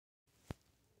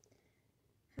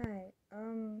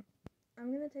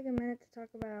to take a minute to talk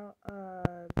about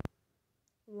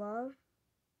love.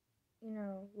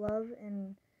 Love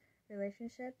in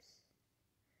relationships.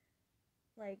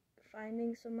 Like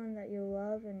finding someone that you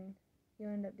love and you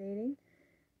end up dating.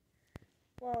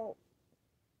 Well,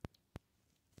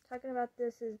 talking about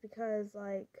this is because,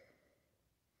 like,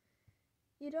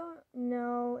 you don't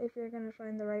know if you're going to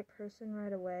find the right person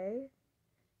right away.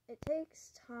 It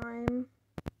takes time,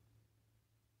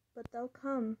 but they'll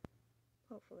come.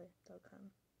 Hopefully, they'll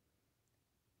come.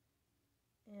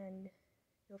 And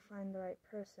you'll find the right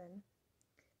person.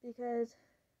 Because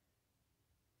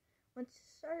once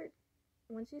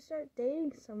you start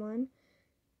dating someone,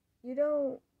 you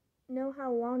don't know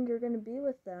how long you're going to be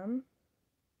with them.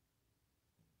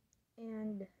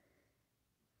 And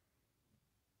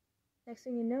next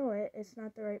thing you know it's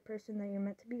not the right person that you're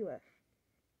meant to be with.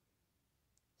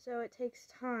 So it takes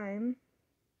time.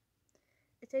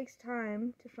 It takes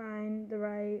time to find the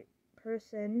right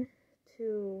person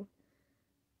to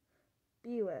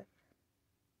be with.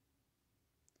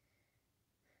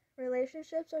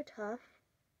 Relationships are tough,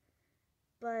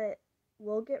 but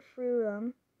we'll get through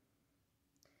them.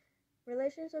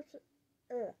 Relationships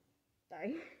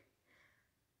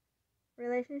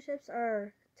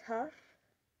are tough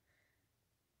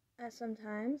at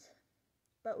sometimes,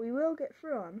 but we will get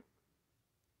through them.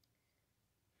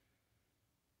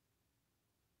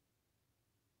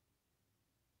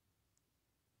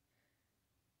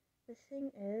 The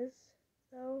thing is,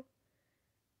 though,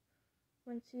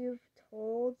 once you've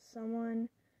told someone,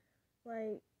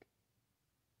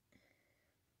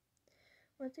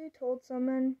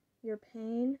 your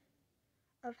pain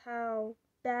of how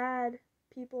bad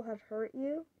people have hurt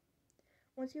you,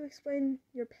 once you explain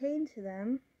your pain to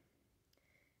them,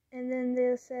 and then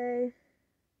they'll say,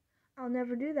 I'll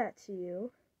never do that to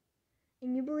you,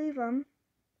 and you believe them,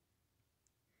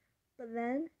 but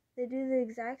then they do the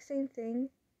exact same thing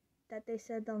that they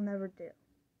said they'll never do.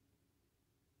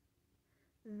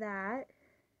 That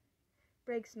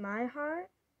breaks my heart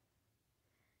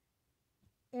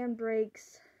and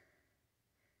breaks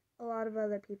a lot of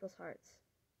other people's hearts.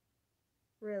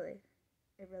 Really,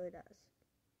 it really does.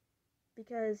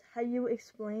 Because how you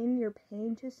explain your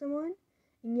pain to someone,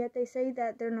 and yet they say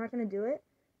that they're not going to do it,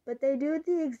 but they do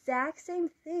the exact same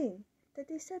thing that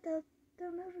they said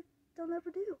they'll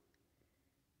never do.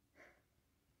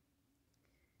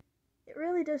 It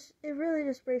really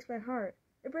just breaks my heart.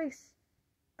 I'm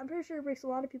pretty sure it breaks a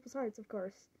lot of people's hearts, of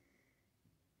course.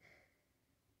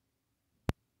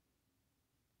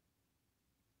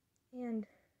 And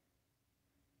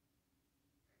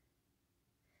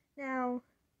now,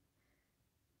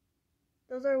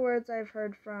 those are words I've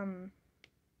heard from,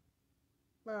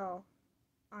 on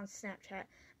Snapchat.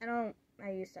 I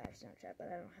used to have Snapchat, but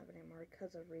I don't have it anymore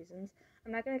because of reasons.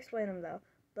 I'm not going to explain them, though,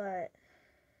 but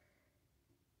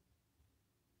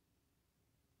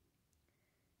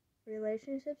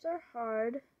relationships are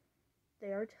hard, they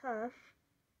are tough,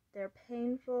 they're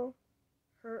painful,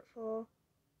 hurtful,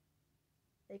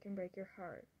 they can break your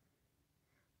heart.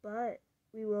 But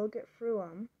we will get through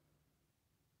them.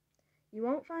 You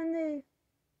won't find the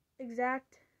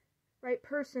exact right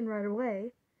person right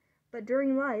away, but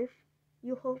during life,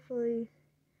 you hopefully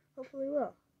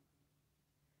will.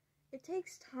 It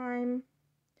takes time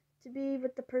to be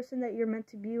with the person that you're meant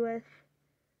to be with,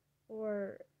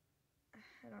 or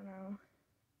I don't know.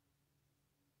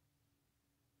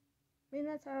 I mean,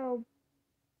 that's how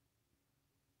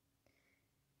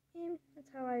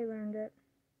I learned it.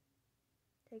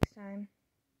 Takes time.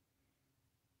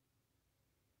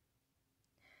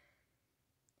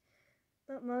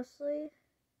 But mostly,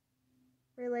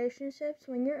 relationships,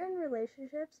 when you're in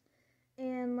relationships,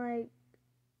 and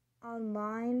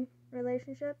online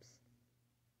relationships,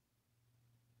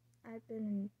 I've been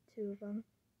in 2 of them.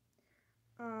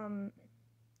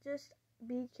 Just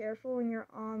be careful when you're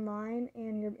online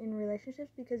and you're in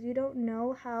relationships, because you don't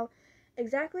know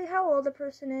exactly how old the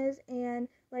person is, and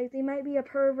they might be a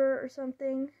pervert or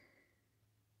something.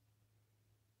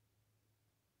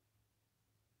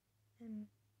 And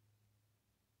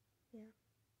yeah.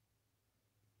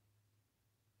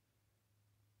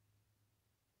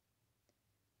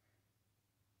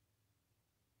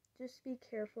 Just be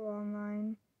careful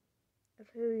online of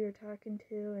who you're talking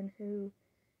to and who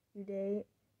you date,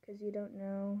 because you don't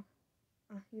know,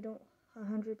 you don't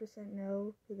 100%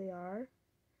 know who they are.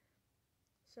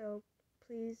 So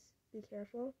please be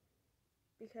careful,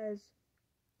 because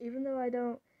even though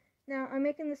I'm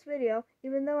making this video,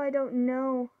 even though I don't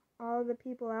know all the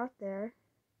people out there,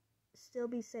 still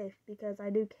be safe, because I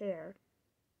do care.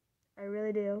 I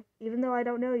really do. Even though I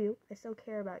don't know you, I still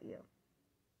care about you.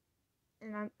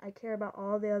 And I care about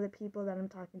all the other people that I'm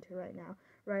talking to right now,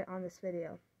 right on this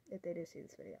video, if they do see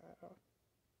this video at all.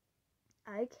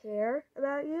 I care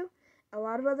about you. A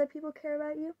lot of other people care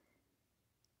about you.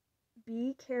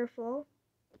 Be careful,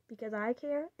 because I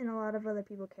care and a lot of other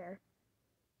people care.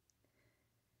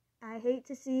 I hate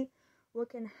to see what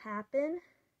can happen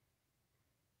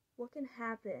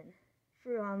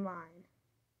through online.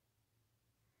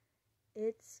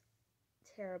 It's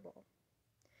terrible.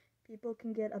 People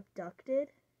can get abducted.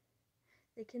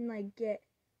 They can like get,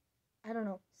 I don't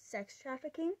know, sex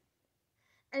trafficking,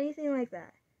 anything like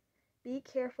that. Be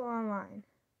careful online.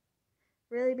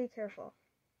 Really be careful.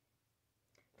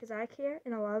 Because I care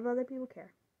and a lot of other people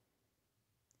care.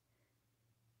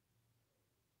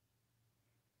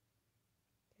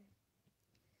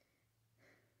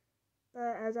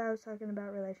 But as I was talking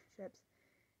about relationships,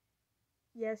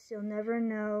 yes, you'll never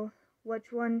know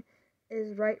which one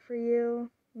is right for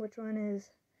you, which one is,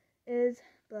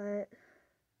 but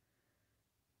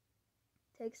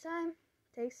takes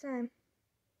time.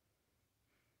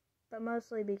 But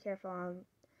mostly be careful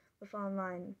with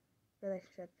online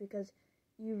relationships, because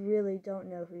you really don't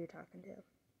know who you're talking to.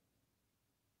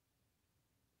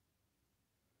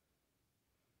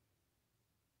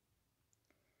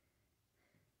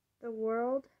 The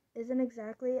world isn't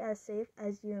exactly as safe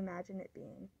as you imagine it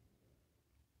being.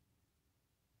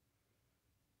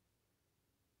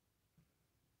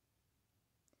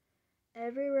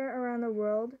 Everywhere around the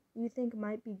world you think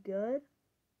might be good,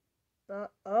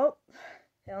 but oh,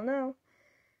 hell no.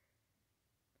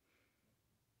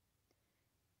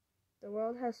 The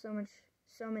world has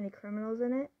so many criminals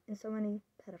in it and so many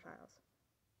pedophiles.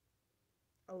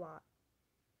 A lot.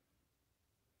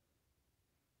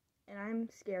 And I'm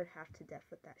scared half to death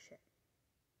with that shit.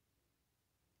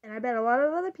 And I bet a lot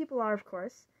of other people are, of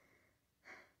course.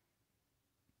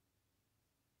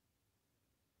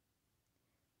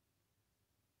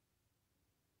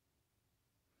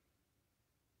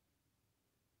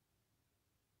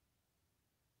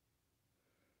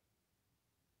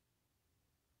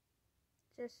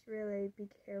 Just really be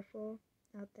careful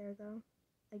out there, though.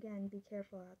 Again, be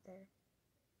careful out there.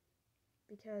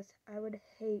 Because I would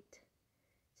hate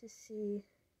to see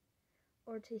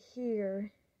or to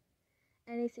hear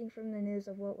anything from the news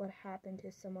of what would happen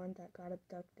to someone that got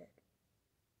abducted.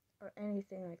 Or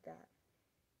anything like that.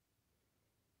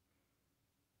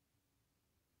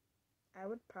 I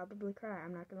would probably cry,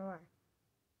 I'm not gonna lie.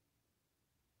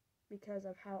 Because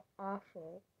of how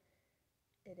awful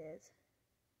it is.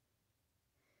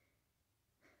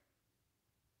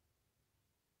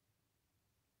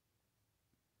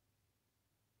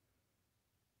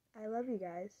 I love you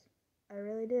guys. I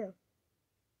really do.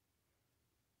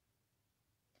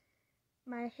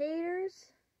 My haters,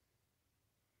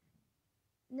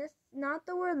 not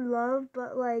the word love,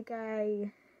 but like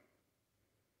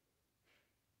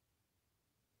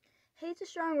hate's a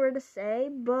strong word to say,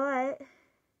 but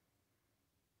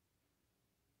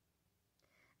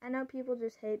I know people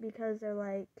just hate because they're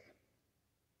like,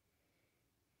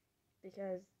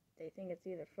 because they think it's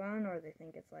either fun or they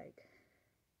think it's like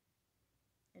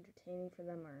entertaining for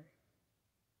them, or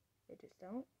they just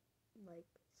don't like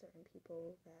certain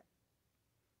people, that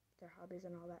their hobbies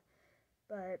and all that.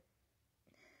 But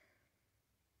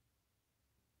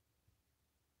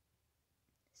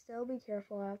still be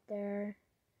careful out there.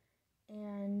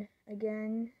 And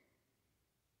again,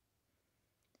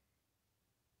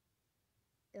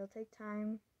 it'll take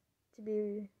time to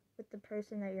be with the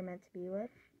person that you're meant to be with.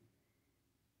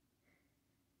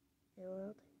 It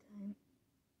will take time.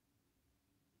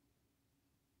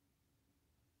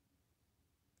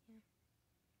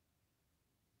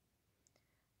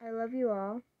 Yeah. I love you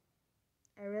all.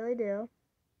 I really do.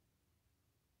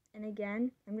 And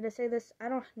again, I'm going to say this, I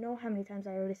don't know how many times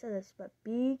I already said this, but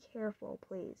be careful,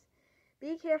 please.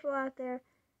 Be careful out there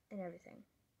and everything.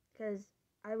 Because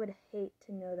I would hate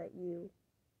to know that you,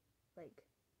 like,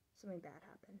 something bad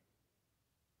happened.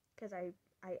 Because I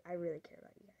really care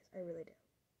about you guys. I really do.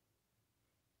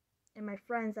 And my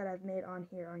friends that I've made on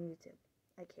here on YouTube,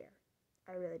 I care.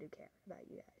 I really do care about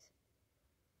you guys.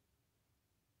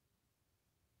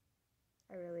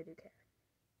 I really do care.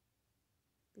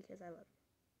 Because I love you.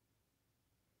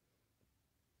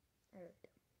 I really do.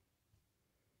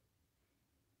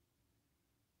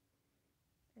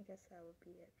 I guess that would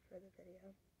be it for the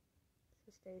video.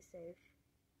 So stay safe.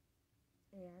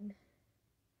 And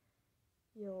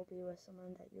you'll be with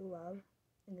someone that you love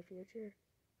in the future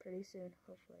pretty soon,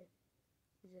 hopefully.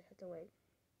 You just have to wait.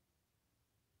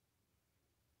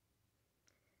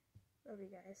 Love you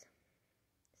guys.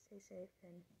 Stay safe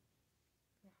and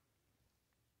yeah.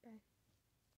 Bye.